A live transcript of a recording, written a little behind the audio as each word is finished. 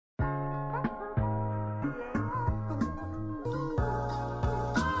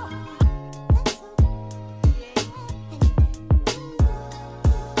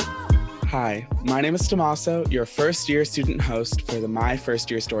Hi, my name is Tommaso, your first-year student host for the My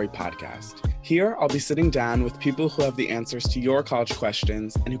First Year Story podcast. Here, I'll be sitting down with people who have the answers to your college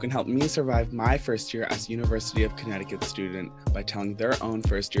questions and who can help me survive my first year as a University of Connecticut student by telling their own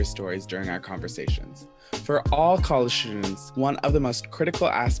first-year stories during our conversations. For all college students, one of the most critical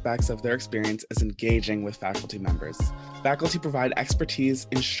aspects of their experience is engaging with faculty members. Faculty provide expertise,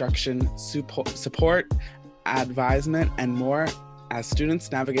 instruction, support, advisement, and more as students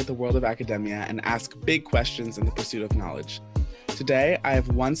navigate the world of academia and ask big questions in the pursuit of knowledge. Today, I have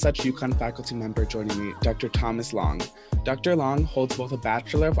one such UConn faculty member joining me, Dr. Thomas Long. Dr. Long holds both a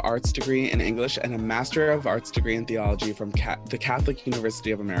Bachelor of Arts degree in English and a Master of Arts degree in Theology from the Catholic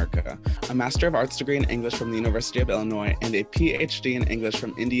University of America, a Master of Arts degree in English from the University of Illinois, and a PhD in English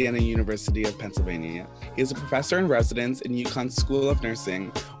from Indiana University of Pennsylvania. He is a professor in residence in UConn's School of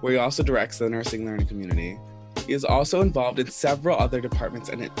Nursing, where he also directs the nursing learning community. He is also involved in several other departments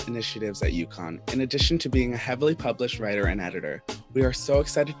and initiatives at UConn, in addition to being a heavily published writer and editor. We are so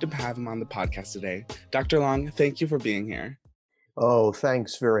excited to have him on the podcast today. Dr. Long, thank you for being here. Oh,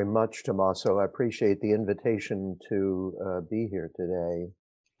 thanks very much, Tommaso. I appreciate the invitation to be here today.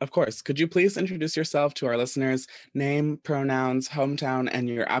 Of course. Could you please introduce yourself to our listeners? Name, pronouns, hometown, and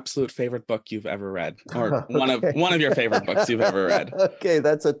your absolute favorite book you've ever read, or Okay. one of your favorite books you've ever read. Okay,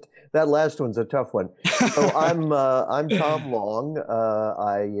 that last one's a tough one. So I'm Tom Long.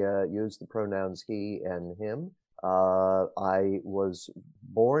 I use the pronouns he and him. I was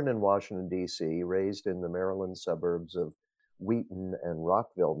born in Washington, D.C., raised in the Maryland suburbs of Wheaton and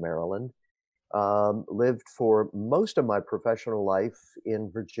Rockville, Maryland. Lived for most of my professional life in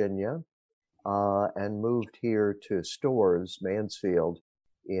Virginia, and moved here to Storrs, Mansfield,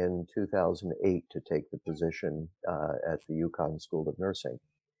 in 2008 to take the position at the UConn School of Nursing.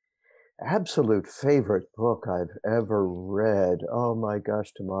 Absolute favorite book I've ever read. Oh my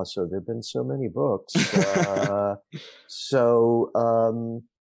gosh, Tommaso, there have been so many books.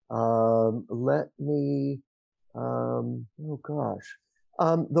 Let me, oh gosh.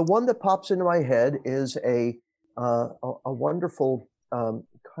 The one that pops into my head is a wonderful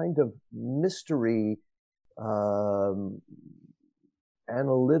kind of mystery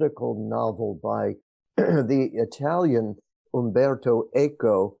analytical novel by the Italian Umberto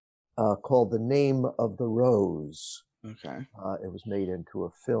Eco called The Name of the Rose. Okay. It was made into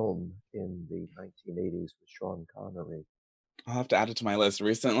a film in the 1980s with Sean Connery. I'll have to add it to my list.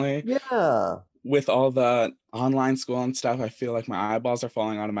 Recently, Yeah. with all the online school and stuff, I feel like my eyeballs are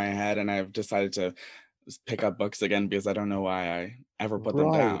falling out of my head, and I've decided to pick up books again because I don't know why I ever put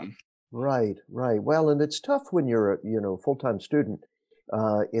them down. Right. Well, and it's tough when you're a full-time student.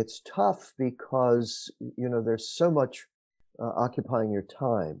 It's tough because there's so much occupying your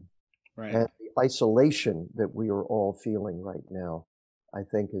time, Right. and the isolation that we are all feeling right now, I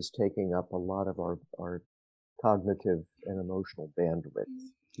think, is taking up a lot of our cognitive and emotional bandwidth.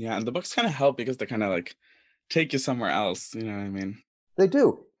 Yeah, and the books kind of help because they kind of like take you somewhere else, you know what I mean? They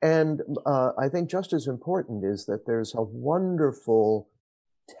do. And I think just as important is that there's a wonderful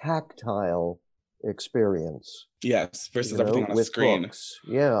tactile experience. Yes, versus everything on a with screen. books.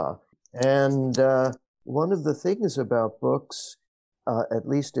 Yeah. And one of the things about books, at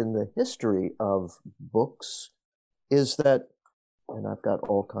least in the history of books, is that, and I've got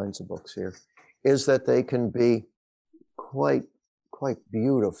all kinds of books here, is that they can be quite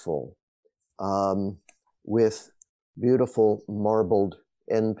beautiful, with beautiful marbled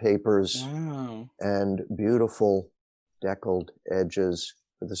end papers. Wow. And beautiful deckled edges.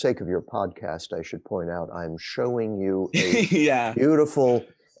 For the sake of your podcast, I should point out I'm showing you a Yeah. beautiful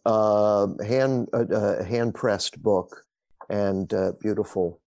hand pressed book and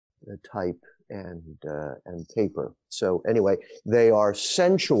beautiful type and paper. So anyway, they are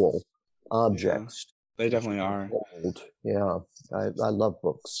sensual objects. Yeah, they definitely are. Yeah, I love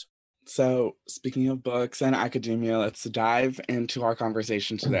books. So speaking of books and academia, let's dive into our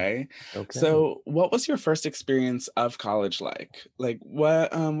conversation today. Okay. So what was your first experience of college like? Like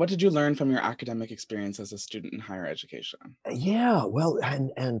what did you learn from your academic experience as a student in higher education? Yeah, well,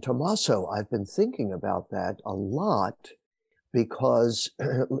 and Tommaso, I've been thinking about that a lot because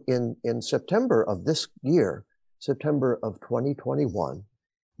in September of this year, September of 2021,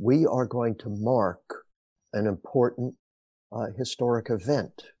 we are going to mark an important historic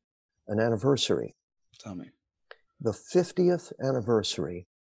event, an anniversary. Tell me. The 50th anniversary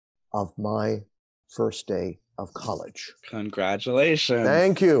of my first day of college. Congratulations.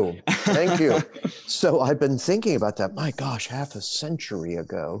 Thank you. So I've been thinking about that. My gosh, half a century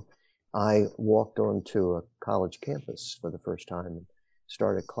ago, I walked onto a college campus for the first time and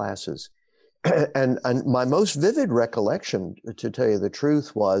started classes. And my most vivid recollection, to tell you the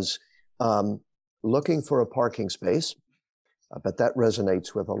truth, was looking for a parking space. I bet that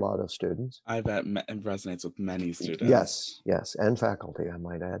resonates with a lot of students. I bet it resonates with many students. Yes, and faculty, I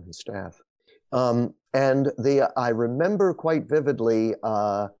might add, and staff. And I remember quite vividly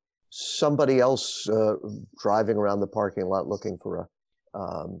somebody else driving around the parking lot looking for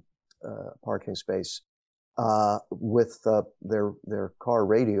a parking space with their car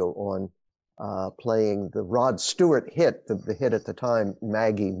radio on, playing the Rod Stewart hit, the hit at the time,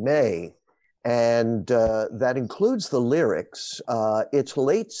 Maggie May. And that includes the lyrics. It's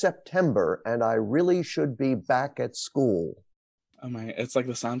late September and I really should be back at school. Oh my, it's like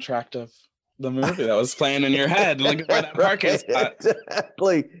the soundtrack of the movie that was playing in your head, looking for that parking spot.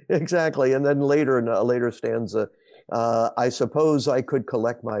 Exactly. And then later in a later stanza, I suppose I could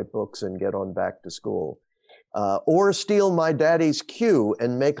collect my books and get on back to school. Or steal my daddy's cue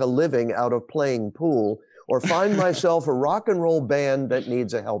and make a living out of playing pool, or find myself a rock and roll band that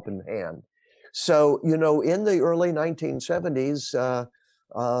needs a helping hand. So, you know, in the early 1970s,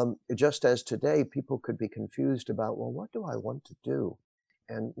 just as today, people could be confused about, well, what do I want to do?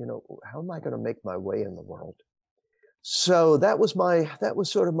 And, you know, how am I going to make my way in the world? So that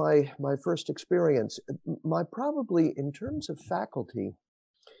was sort of my first experience. Probably in terms of faculty,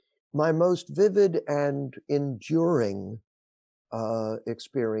 my most vivid and enduring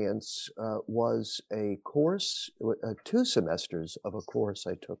experience was a course, 2 semesters of a course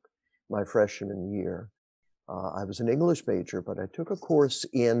I took my freshman year. I was an English major, but I took a course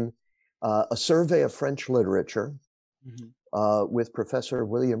in a survey of French literature with Professor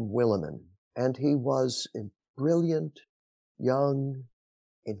William Willimon. And he was a brilliant, young,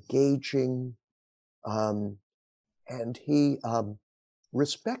 engaging, and he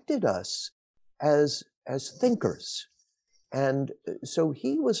respected us as thinkers. And so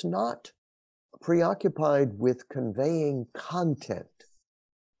he was not preoccupied with conveying content.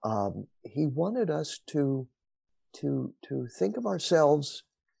 He wanted us to think of ourselves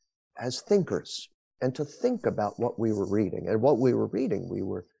as thinkers and to think about what we were reading. And what we were reading, we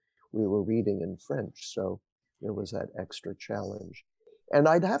were reading in French. So there was that extra challenge. And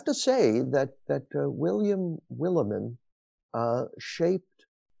I'd have to say that William Willimon shaped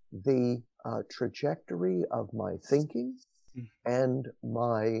the trajectory of my thinking and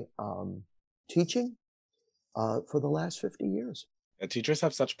my teaching for the last 50 years. Teachers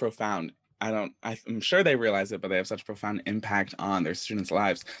have such profound, I'm sure they realize it, but they have such profound impact on their students'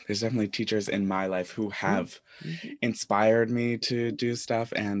 lives. There's definitely teachers in my life who have inspired me to do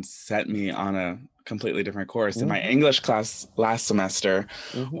stuff and set me on a completely different course. In my English class last semester,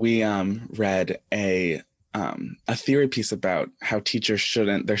 we read a theory piece about how teachers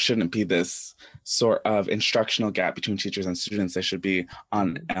there shouldn't be this sort of instructional gap between teachers and students. They should be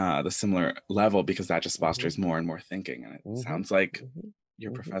on the similar level, because that just fosters more and more thinking. And it sounds like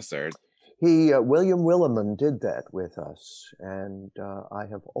your professor. William Willimon did that with us, and I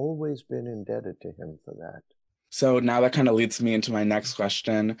have always been indebted to him for that. So now that kind of leads me into my next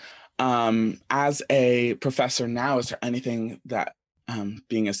question. As a professor now, is there anything that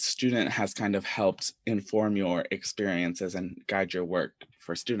being a student has kind of helped inform your experiences and guide your work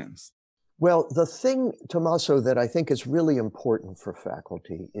for students? Well, the thing, Tommaso, that I think is really important for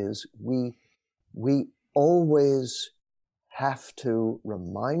faculty is we always have to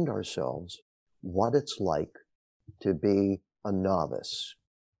remind ourselves what it's like to be a novice.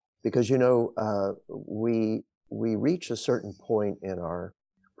 Because, you know, we reach a certain point in our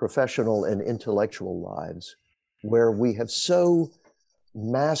professional and intellectual lives where we have so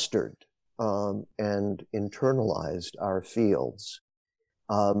mastered and internalized our fields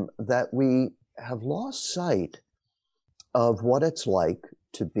that we have lost sight of what it's like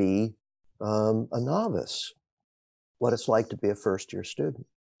to be a novice, what it's like to be a first-year student.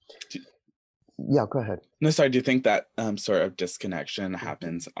 Yeah, go ahead. No, sorry. Do you think that sort of disconnection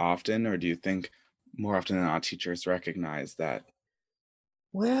happens often, or do you think more often than not teachers recognize that?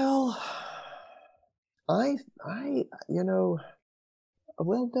 Well, you know,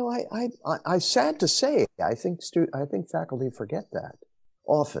 well, no, I sad to say, I think faculty forget that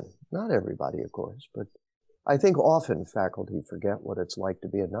often. Not everybody, of course, but I think often faculty forget what it's like to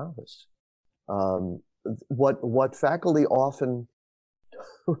be a novice. What faculty often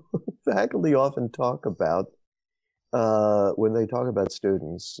talk about when they talk about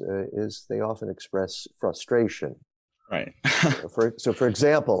students is they often express frustration. Right. For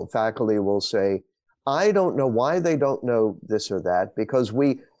example, faculty will say, I don't know why they don't know this or that because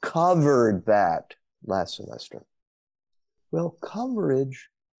we covered that last semester. Well, coverage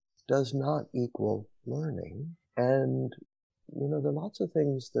does not equal learning. And, you know, there are lots of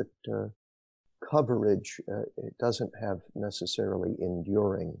things that coverage it doesn't have necessarily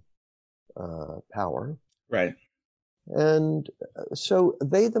enduring power. Right. And so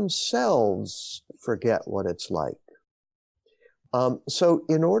they themselves forget what it's like. So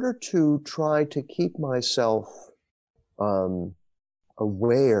in order to try to keep myself um,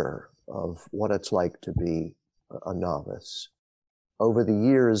 aware of what it's like to be a novice, over the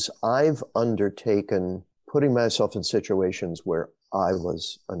years, I've undertaken putting myself in situations where I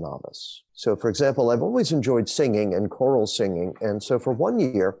was a novice. So, for example, I've always enjoyed singing and choral singing. And so for 1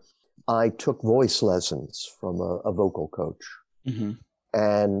 year, I took voice lessons from a vocal coach. Mm-hmm.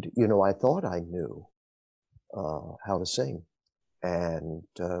 And, I thought I knew how to sing. And,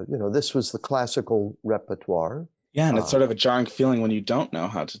 this was the classical repertoire. Yeah, and it's sort of a jarring feeling when you don't know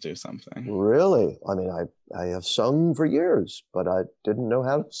how to do something. Really? I mean, I have sung for years, but I didn't know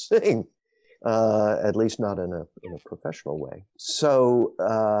how to sing, at least not in a professional way. So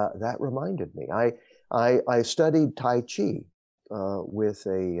that reminded me. I studied Tai Chi with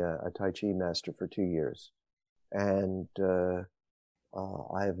a Tai Chi master for 2 years, and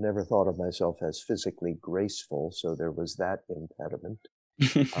I have never thought of myself as physically graceful, so there was that impediment.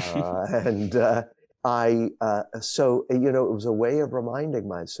 And so it was a way of reminding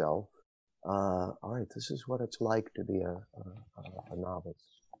myself, all right, this is what it's like to be a novice.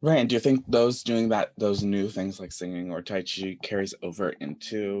 Right. And do you think those new things like singing or Tai Chi carries over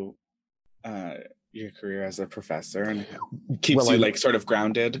into your career as a professor and keeps you like sort of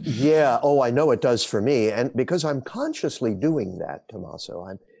grounded? Yeah. Oh, I know it does for me. And because I'm consciously doing that, Tommaso,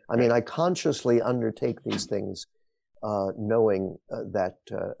 I mean, I consciously undertake these things knowing that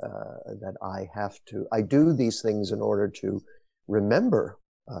I do these things in order to remember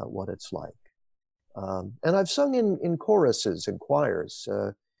what it's like. And I've sung in choruses and choirs.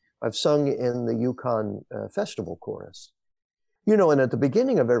 I've sung in the Yukon Festival Chorus. And at the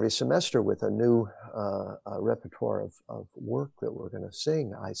beginning of every semester with a new repertoire of work that we're going to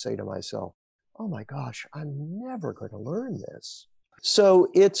sing, I say to myself, oh my gosh, I'm never going to learn this. So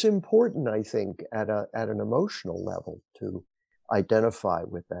it's important, I think, at an emotional level to identify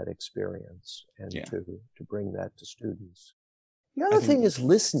with that experience and to bring that to students. The other thing is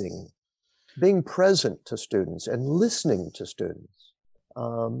listening, being present to students and listening to students,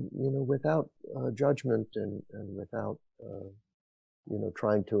 without judgment and without,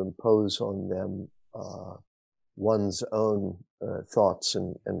 trying to impose on them one's own thoughts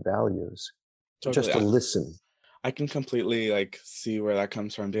and values, Totally. just to listen. I can completely see where that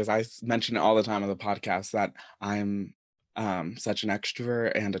comes from because I mention it all the time on the podcast that I'm such an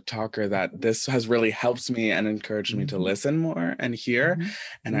extrovert and a talker that this has really helped me and encouraged me to listen more and hear.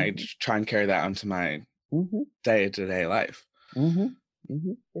 And I try and carry that onto my day-to-day life. Yeah,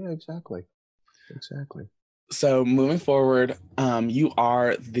 exactly. So moving forward, you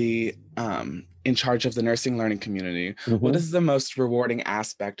are the in charge of the nursing learning community. What is the most rewarding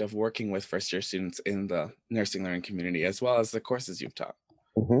aspect of working with first-year students in the nursing learning community, as well as the courses you've taught?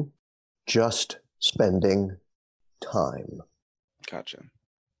 Just spending time. Gotcha.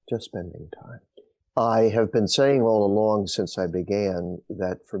 Just spending time. I have been saying all along since I began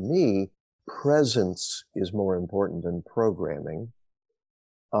that for me, presence is more important than programming.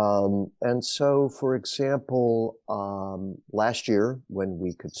 And so, for example, last year, when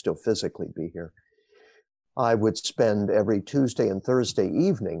we could still physically be here, I would spend every Tuesday and Thursday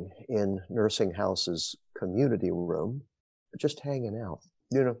evening in Nursing House's community room, just hanging out.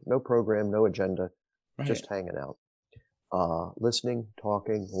 No program, no agenda, just hanging out, listening,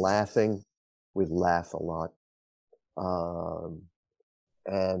 talking, laughing. We laugh a lot.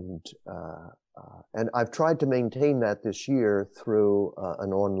 And I've tried to maintain that this year through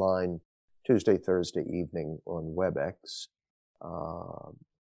an online Tuesday, Thursday evening on WebEx.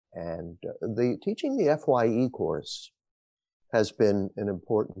 And teaching the FYE course has been an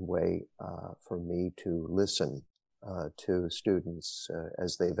important way for me to listen to students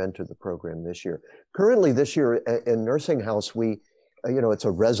as they've entered the program this year. Currently this year in Nursing House, it's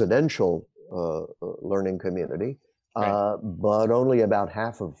a residential learning community. But only about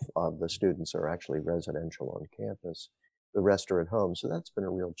half of the students are actually residential on campus. The rest are at home. So that's been a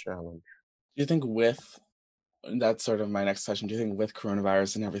real challenge. Do you think that's sort of my next question. Do you think with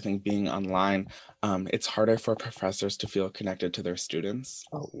coronavirus and everything being online, it's harder for professors to feel connected to their students?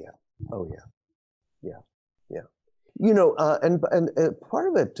 Oh, yeah. And part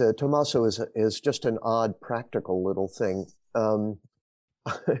of it, Tommaso, is just an odd practical little thing. We're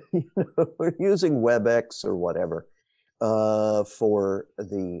using WebEx or whatever for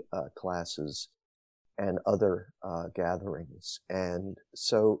the classes and other gatherings. And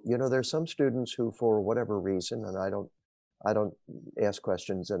so, there's some students who, for whatever reason, and I don't ask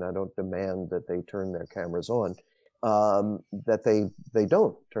questions and I don't demand that they turn their cameras on, that they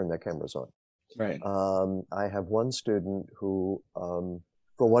don't turn their cameras on. Right. I have one student who, for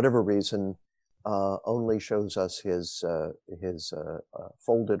whatever reason, only shows us his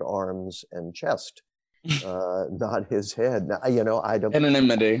folded arms and chest, not his head. Now, I don't.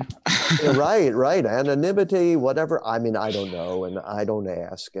 Anonymity. Right. Anonymity, whatever. I mean, I don't know, and I don't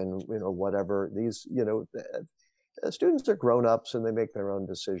ask, and whatever. These, students are grown-ups, and they make their own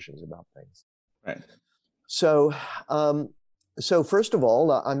decisions about things. Right. So, so first of all,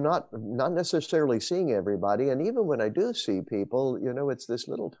 I'm not necessarily seeing everybody, and even when I do see people, it's this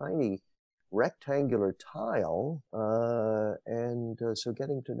little tiny rectangular tile, and so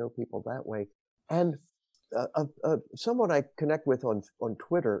getting to know people that way. And someone I connect with on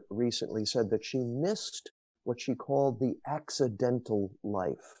Twitter recently said that she missed what she called the accidental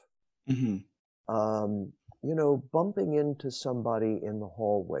life. Mm-hmm. Bumping into somebody in the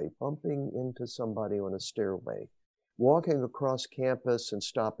hallway, bumping into somebody on a stairway, walking across campus and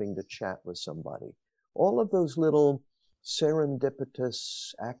stopping to chat with somebody. All of those little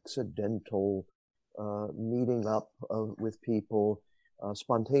serendipitous, accidental meeting up with people,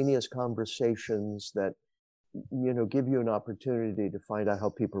 spontaneous conversations that give you an opportunity to find out how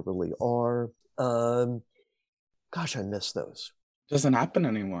people really are. Gosh, I miss those. Doesn't happen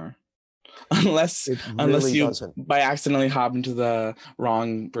anymore. Unless really you doesn't. by accidentally hop into the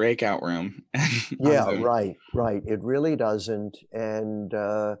wrong breakout room. Yeah, right. It really doesn't. And,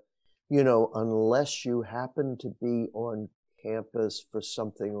 unless you happen to be on campus for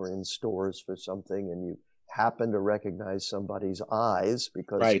something or in stores for something and you happen to recognize somebody's eyes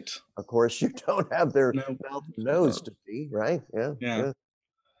because, right. of course, you don't have their mouth and nose to see, right? Yeah.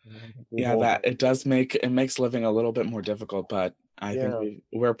 Yeah, that it makes living a little bit more difficult, but I think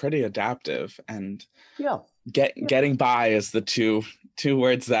we're pretty adaptive, and getting by is the two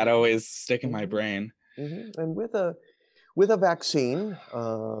words that always stick in my brain. Mm-hmm. And with a vaccine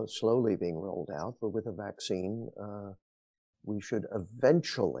slowly being rolled out, but with a vaccine, we should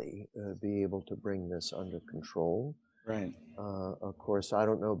eventually be able to bring this under control. Right. Of course, I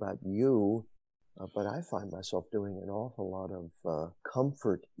don't know about you, but I find myself doing an awful lot of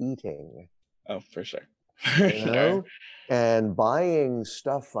comfort eating. Oh, for sure. And buying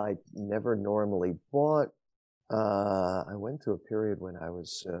stuff I never normally bought. I went through a period when I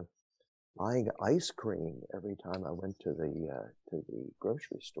was buying ice cream every time I went to the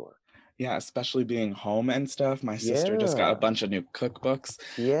grocery store. Yeah, especially being home and stuff. My sister just got a bunch of new cookbooks.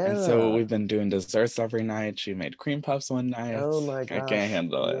 Yeah. And so we've been doing desserts every night. She made cream puffs one night. Oh my gosh. I can't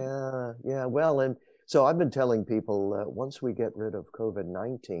handle it. Yeah. Well, and so I've been telling people once we get rid of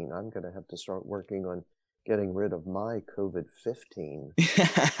COVID-19, I'm going to have to start working on getting rid of my COVID-15.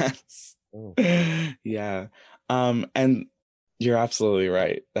 Yes. Oh. Yeah. And you're absolutely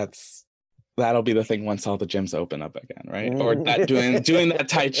right. That'll be the thing once all the gyms open up again, right? Or that doing that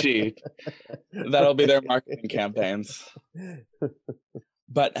Tai Chi. That'll be their marketing campaigns.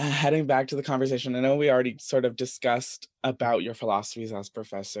 But heading back to the conversation, I know we already sort of discussed about your philosophies as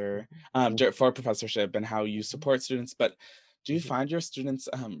professor, for professorship and how you support students, but do you find your students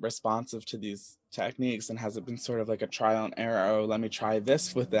responsive to these techniques, and has it been sort of like a trial and error? Oh, let me try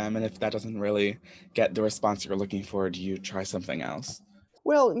this with them, and if that doesn't really get the response you're looking for, do you try something else?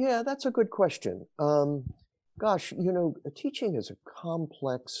 Well, yeah, that's a good question. Gosh, teaching is a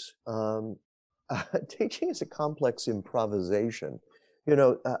complex teaching is a complex improvisation.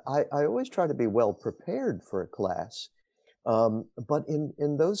 I always try to be well prepared for a class, but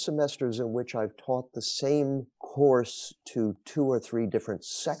in those semesters in which I've taught the same course to 2 or 3 different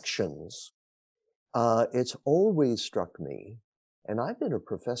sections, it's always struck me, and I've been a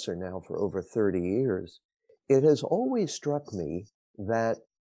professor now for over 30 years, it has always struck me that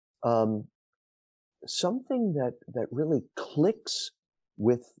something that really clicks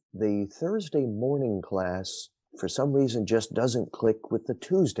with the Thursday morning class for some reason just doesn't click with the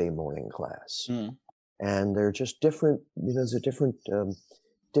Tuesday morning class. And they're just different, there's a different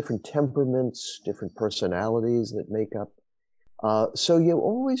temperaments, different personalities that make up. So you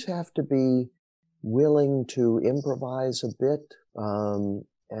always have to be willing to improvise a bit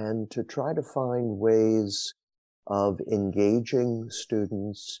and to try to find ways of engaging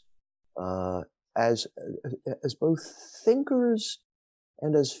students as both thinkers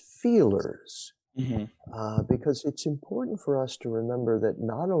and as feelers, because it's important for us to remember that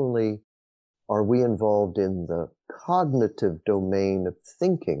not only are we involved in the cognitive domain of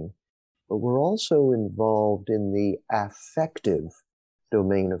thinking, but we're also involved in the affective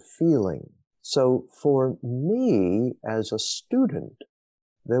domain of feeling. So for me as a student,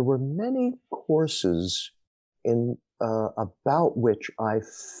 there were many courses in about which I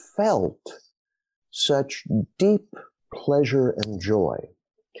felt such deep pleasure and joy.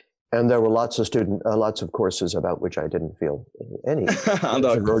 And there were lots of courses about which I didn't feel any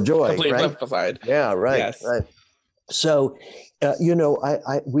pleasure or joy. Complete Right? flip side. Yeah, right, Yes. right. So, we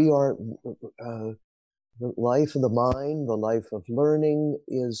are the life of the mind, the life of learning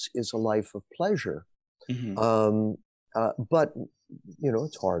is a life of pleasure. Mm-hmm. But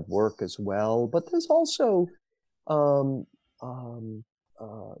it's hard work as well. But there's also the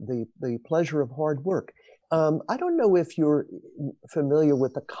pleasure of hard work. I don't know if you're familiar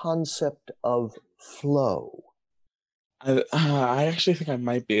with the concept of flow. I actually think I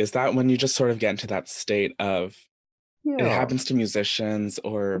might be. Is that when you just sort of get into that state of, it Yeah, happens to musicians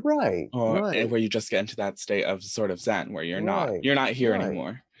or right, where you just get into that state of sort of Zen, where you're not right, here right.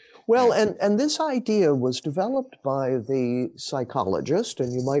 anymore. Well, Yeah. and this idea was developed by the psychologist,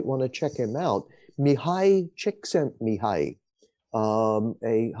 and you might want to check him out, Mihaly Csikszentmihalyi,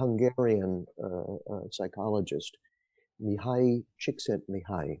 a Hungarian psychologist, Mihaly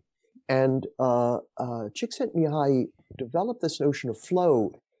Csikszentmihalyi. And Csikszentmihalyi developed this notion of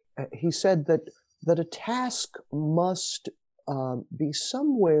flow. He said that a task must be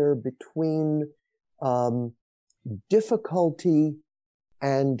somewhere between difficulty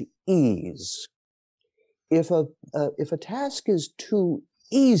and ease. If a task is too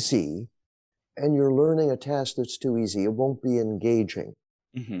easy, and you're learning a task that's too easy, it won't be engaging.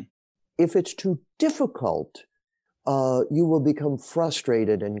 Mm-hmm. If it's too difficult, you will become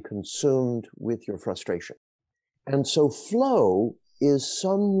frustrated and consumed with your frustration. And so flow is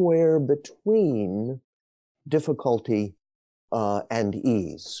somewhere between difficulty and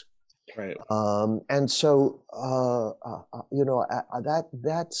ease. Right. And so,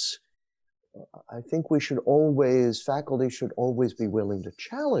 that's, I think faculty should always be willing to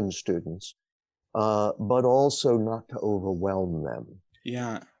challenge students, but also not to overwhelm them.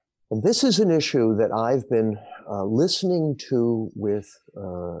 Yeah. And this is an issue that I've been listening to with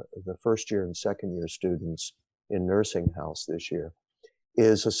the first year and second year students in Nursing House this year,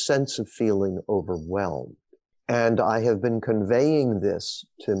 is a sense of feeling overwhelmed. And I have been conveying this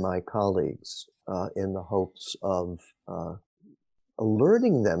to my colleagues in the hopes of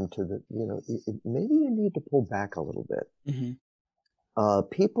alerting them to maybe you need to pull back a little bit. Mm-hmm.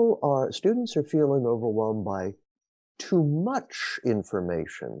 Students are feeling overwhelmed by too much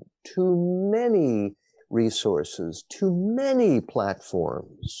information, too many resources, too many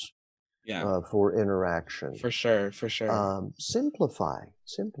platforms for interaction. For sure. Simplify,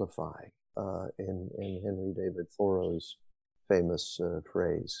 in Henry David Thoreau's famous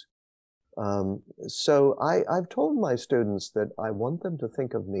phrase. So I've told my students that I want them to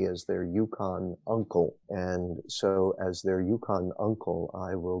think of me as their Yukon uncle. And so as their Yukon uncle,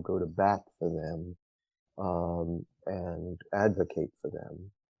 I will go to bat for them and advocate for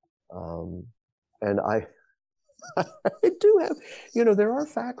them. And I do have, there are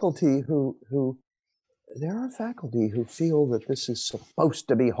faculty who feel that this is supposed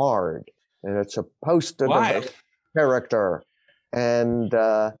to be hard and it's supposed to develop character. And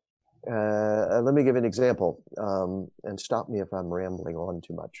let me give an example, and stop me if I'm rambling on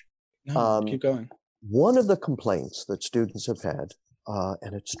too much. No, keep going. One of the complaints that students have had,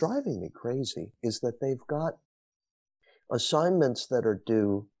 and it's driving me crazy, is that they've got assignments that are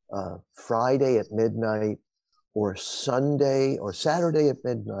due Friday at midnight, or Sunday, or Saturday at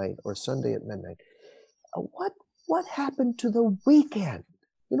midnight, or Sunday at midnight. What happened to the weekend?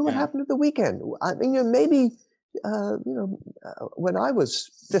 What happened to the weekend? I mean, maybe when I was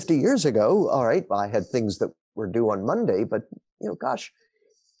 50 years ago, all right, I had things that were due on Monday, but gosh,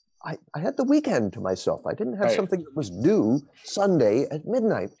 I had the weekend to myself. I didn't have something that was due Sunday at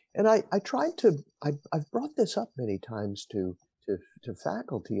midnight. And I've brought this up many times to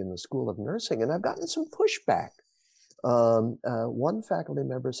faculty in the School of Nursing, and I've gotten some pushback. One faculty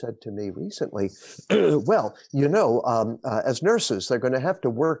member said to me recently, well, as nurses, they're going to have to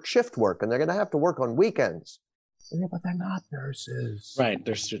work shift work, and they're going to have to work on weekends. Yeah, but they're not nurses. Right,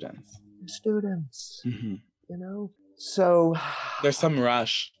 they're students. They're students, mm-hmm. So there's some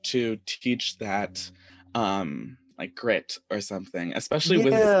rush to teach that like grit or something, especially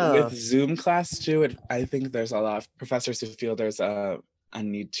with Zoom class too. I think there's a lot of professors who feel there's a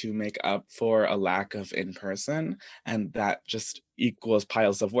need to make up for a lack of in-person, and that just equals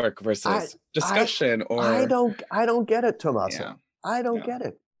piles of work versus discussion. I don't get it, Tommaso. Yeah. I don't get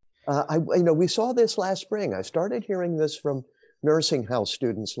it. We saw this last spring. I started hearing this from Nursing House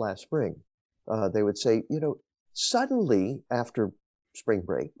students last spring. They would say, suddenly after spring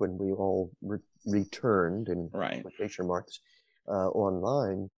break, when we all returned in quotation marks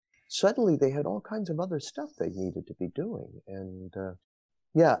online, suddenly they had all kinds of other stuff they needed to be doing. And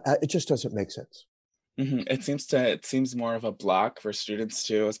it just doesn't make sense. It seems more of a block for students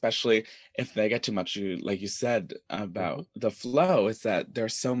too, especially if they get too much. Like you said Mhm, about the flow, is that they're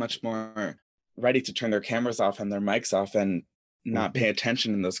so much more ready to turn their cameras off and their mics off and not mhm, pay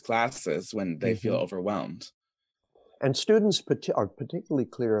attention in those classes when they feel mhm. overwhelmed. And students are particularly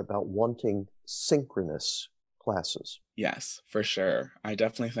clear about wanting synchronous classes. Yes, for sure. I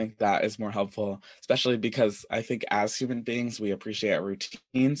definitely think that is more helpful, especially because I think as human beings, we appreciate our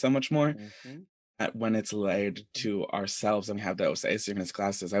routine so much more Mhm, when it's laid mhm, to ourselves and we have those asynchronous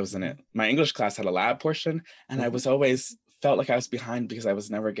classes. I was in mhm, it. My English class had a lab portion, and I mhm, was always felt like I was behind because I was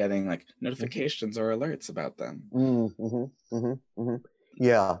never getting like mhm, notifications or alerts about them. mhm, mhm, mhm.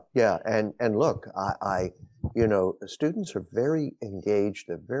 Yeah, yeah, and look, students are very engaged.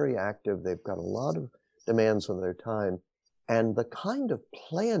 They're very active. They've got a lot of demands on their time, and the kind of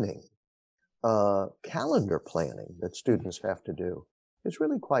planning, calendar planning that Mhm. students have to do is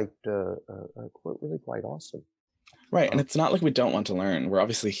really quite awesome. Right. And Uh, it's not like we don't want to learn. We're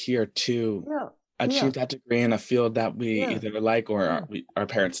obviously here to yeah, yeah, achieve that degree in a field that we yeah, either like or yeah, our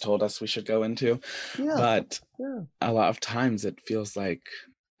parents told us we should go into. yeah, But yeah. a lot of times it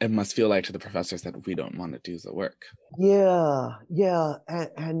must feel like to the professors that we don't want to do the work. Yeah, yeah,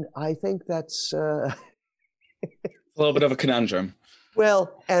 and I think that's It's a little bit of a conundrum.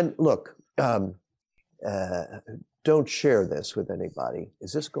 well. And look, uh, don't share this with anybody.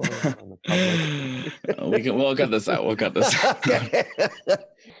 Is this going out on the public? We'll cut this out. We'll cut this out. Okay.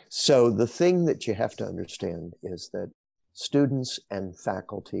 So the thing that you have to understand is that students and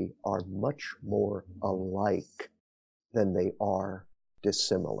faculty are much more alike than they are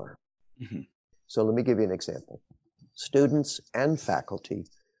dissimilar. Mhm. So let me give you an example. Students and faculty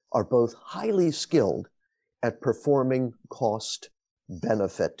are both highly skilled at performing cost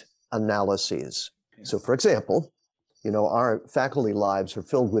benefit analyses. So, Yes. for example, our faculty lives are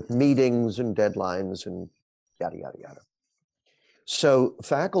filled with meetings and deadlines and yada, yada, yada. So,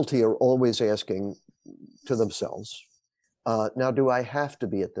 faculty are always asking to themselves, now, do I have to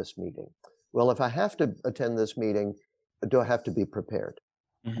be at this meeting? Well, if I have to attend this meeting, do I have to be prepared?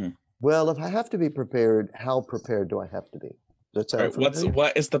 Mhm. Well, if I have to be prepared, how prepared do I have to be? Does that sound Right. familiar?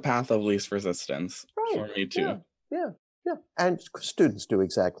 What is the path of least resistance Right. for me Yeah. too? Yeah. Yeah. And students do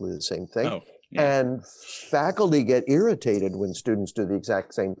exactly the same thing. Oh, yeah. And faculty get irritated when students do the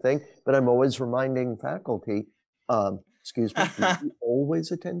exact same thing. But I'm always reminding faculty, excuse me, do you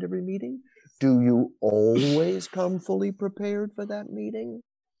always attend every meeting? Do you always come fully prepared for that meeting?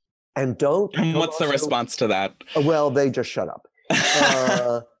 And don't, And what's the Tommaso, response to that? well, they just shut up.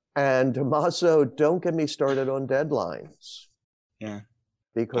 Uh, and Tommaso, don't get me started on deadlines Yeah. I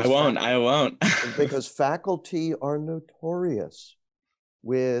because won't. I won't. faculty are notorious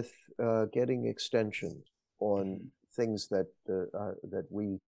with getting extensions on Mhm. things that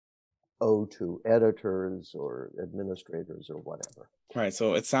we owe to editors or administrators or whatever. Right.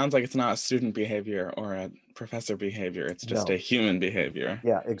 So it sounds like it's not a student behavior or a professor behavior. It's just a No, human behavior.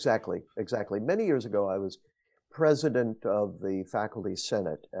 yeah, exactly, exactly. Many years ago, I was president of the faculty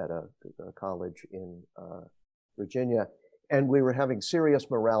senate at a college in Virginia, and we were having serious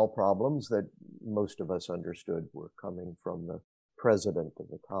morale problems that most of us understood were coming from the president of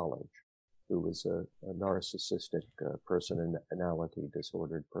the college, who was a narcissistic personality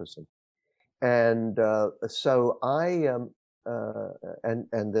disordered person. And so I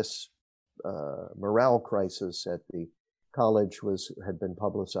and this morale crisis at the college had been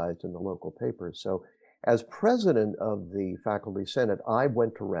publicized in the local papers. So as president of the faculty senate, I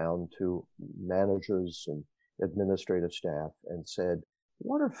went around to managers and administrative staff and said,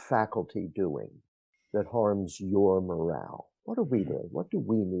 what are faculty doing that harms your morale? What are we Mhm. doing? What do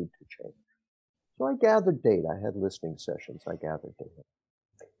we need to change? So I gathered data. I had listening sessions. I gathered data.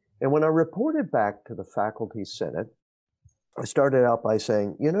 And when I reported back to the faculty senate, I started out by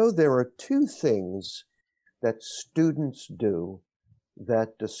saying, there are two things that students do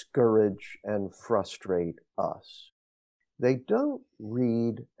that discourage and frustrate us. They don't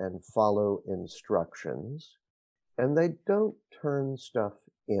read and follow instructions, and they don't turn stuff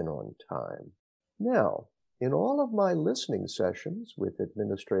in on time. Now, in all of my listening sessions with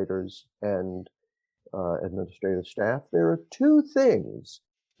administrators and administrative staff, there are two things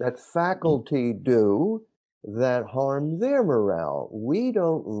that faculty do that harm their morale. We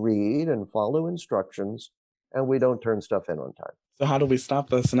don't read and follow instructions, and we don't turn stuff in on So how do we stop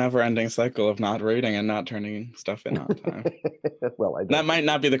this never-ending cycle of not reading and not turning stuff in on time. time? Well, I That don't think might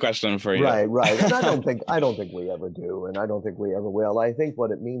not be the question for you. right, right. And I don't think we ever do, and I don't think we ever will. I think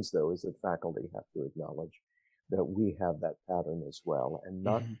what it means though is that faculty have to acknowledge that we have that pattern as well and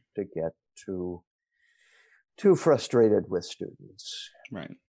not Mhm. to get too frustrated with students.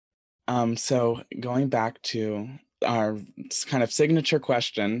 Right. So going back to our kind of signature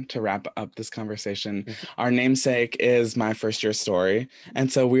question to wrap up this conversation, Mhm. our namesake is my first year story.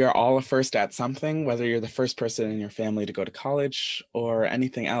 And so we are all a first at something, whether you're the first person in your family to go to college or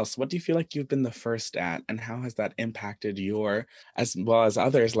anything else. What do you feel like you've been the first at, and how has that impacted your, as well as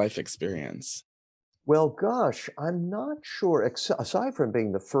others' life experience? Well, gosh, I'm not sure. Aside from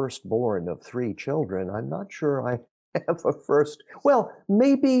being the firstborn of three children, I'm not sure I have a first. Well,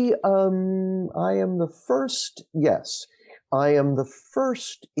 maybe I am the first. Yes, I am the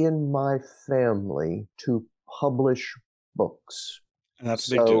first in my family to publish books. And that's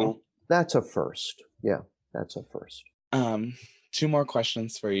a big deal. So that's a first. Yeah, that's a first. Um, Two more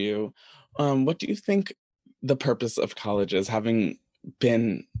questions for you. What do you think the purpose of college is? Having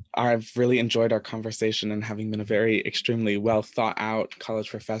been, I've really enjoyed our conversation and having been a very extremely well thought out college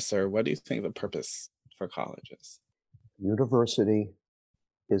professor, what do you think the purpose for college is? University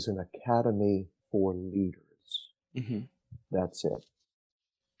is an academy for leaders. Hmm. That's it.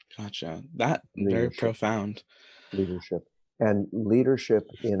 Gotcha. That very Leadership. profound. Leadership, and leadership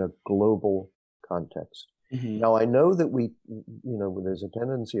in a global context. Hmm. Now, I know that there's a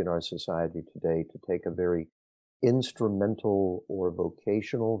tendency in our society today to take a very instrumental or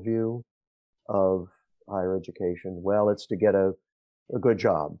vocational view of higher education. Well, it's to get a good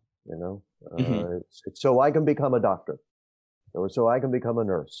job, you know, Hmm. it's so I can become a doctor or so I can become a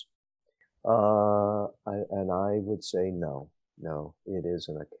nurse. And I would say no, no, it is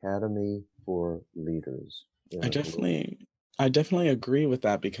an academy for leaders in I a global. definitely I definitely agree with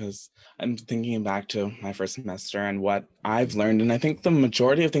that because I'm thinking back to my first semester and what I've learned. And I think the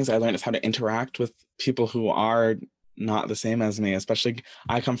majority of things I learned is how to interact with people who are not the same as me, especially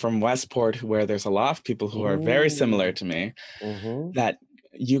I come from Westport where there's a lot of people who are very similar Mm, to me, mhm, that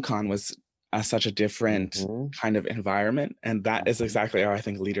UConn was such a different mhm, kind of environment. And that is mhm, exactly how I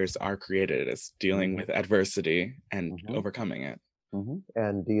think leaders are created, is dealing mhm, with adversity and mhm, overcoming it. mhm.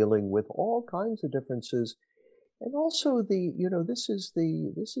 And dealing with all kinds of differences. And also this is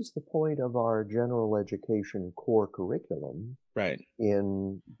the point of our general education core curriculum Right.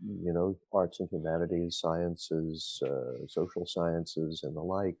 in, arts and humanities, sciences, social sciences, and the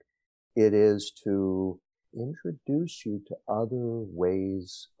like. It is to introduce you to other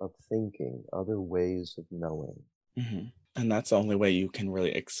ways of thinking, other ways of knowing. Hmm. And that's the only way you can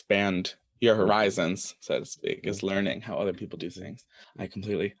really expand your Mhm, horizons, so to speak, mhm, is learning how other people do mhm, things.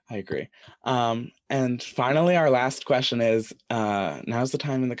 I agree. And finally, our last question is, now's the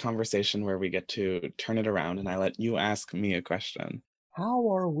time in the conversation where we get to turn it around and I let you ask me a question. How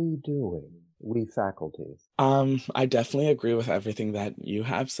are we doing, we faculty? I definitely agree with everything that you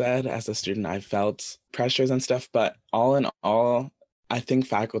have said. As a student, I've felt pressures and stuff, but all in all, I think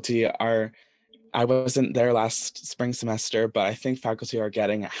faculty are, I wasn't there last spring semester, but I think faculty are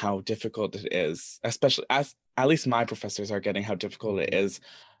getting how difficult it is, especially as at least my professors are getting how difficult it Mhm, is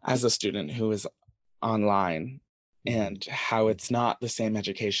as a student who is online, mhm, and how it's not the same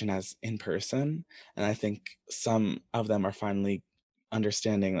education as in person. And I think some of them are finally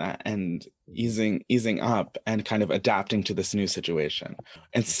understanding that and mhm, easing up and kind of adapting to this new situation mhm,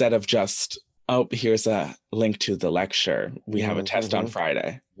 instead of just, oh, here's a link to the lecture, we have a mhm, test on mhm,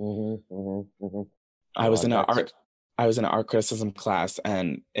 Friday. mhm, mhm, mhm. I was in an That's art I was in an art criticism class,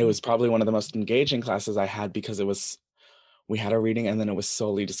 and it was probably one of the most engaging classes I had because it was, we had a reading and then it was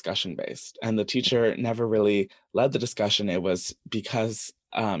solely discussion based. And the teacher never really led the discussion. It was because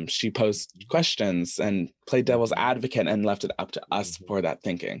she posed questions and played devil's mhm, advocate and left it up to us mhm, for that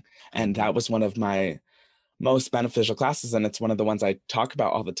thinking. And mhm, that was one of my most beneficial classes. And it's one of the ones I talk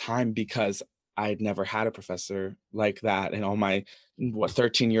about all the time because I'd never had a professor like that in all my, what,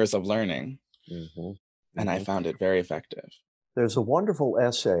 13 years of learning. mhm, And I mhm. found it very effective. There's a wonderful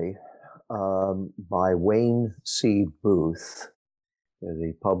essay by Wayne C. Booth that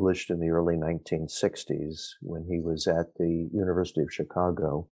he published in the early 1960s when he was at the University of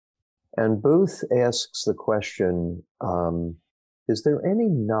Chicago. And Booth asks the question, is there any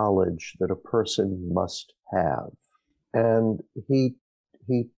knowledge that a person must have? And he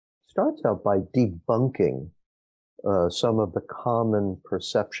starts out by debunking some of the common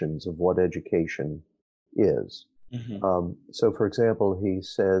perceptions of what education is. Hmm. So, for example, he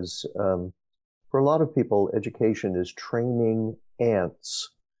says, for a lot of people, education is training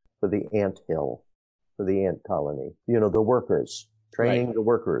ants for the ant hill, for the ant colony, the workers, Right. training the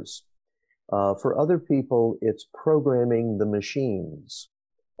workers. For other people, it's programming the machines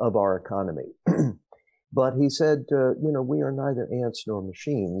of our economy. But he said, we are neither ants nor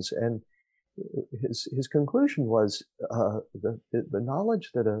machines. And his conclusion was the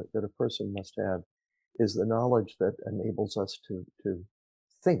knowledge that a person must have is the knowledge that enables us to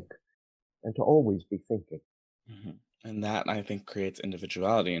think, and to always be thinking. Mm-hmm. And that, I think, creates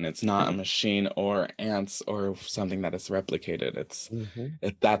individuality, and it's not a machine or ants or something that is replicated.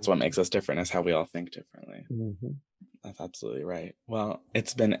 That's what makes us different, is how we all think differently. Mm-hmm. That's absolutely right. Well,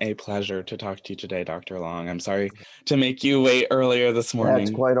 it's been a pleasure to talk to you today, Dr. Long. I'm sorry to make you wait earlier this morning.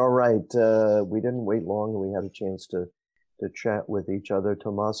 That's quite all right. We didn't wait long, and we had a chance to chat with each other.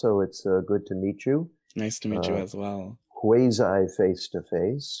 Tommaso, it's good to meet you. Nice to meet you as well. Quasi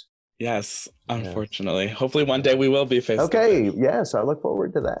face-to-face. Yes, unfortunately. Yes. Hopefully one day we will be face-to-face. Okay, yes, I look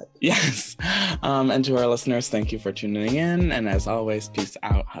forward to that. Yes. And to our listeners, thank you for tuning in. And as always, peace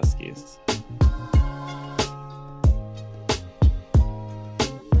out, Huskies.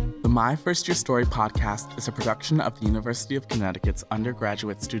 The My First Year Story podcast is a production of the University of Connecticut's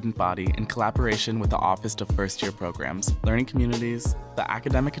undergraduate student body in collaboration with the Office of First Year Programs, Learning Communities, the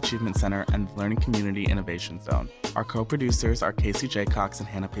Academic Achievement Center, and Learning Community Innovation Zone. Our co-producers are Casey J. Cox and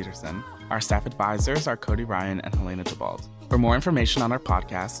Hannah Peterson. Our staff advisors are Cody Ryan and Helena Debald. For more information on our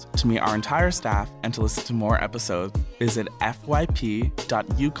podcast, to meet our entire staff, and to listen to more episodes, visit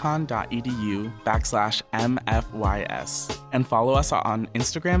fyp.uconn.edu/MFYS and follow us on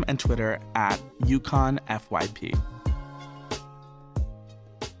Instagram and Twitter at UConnFYP.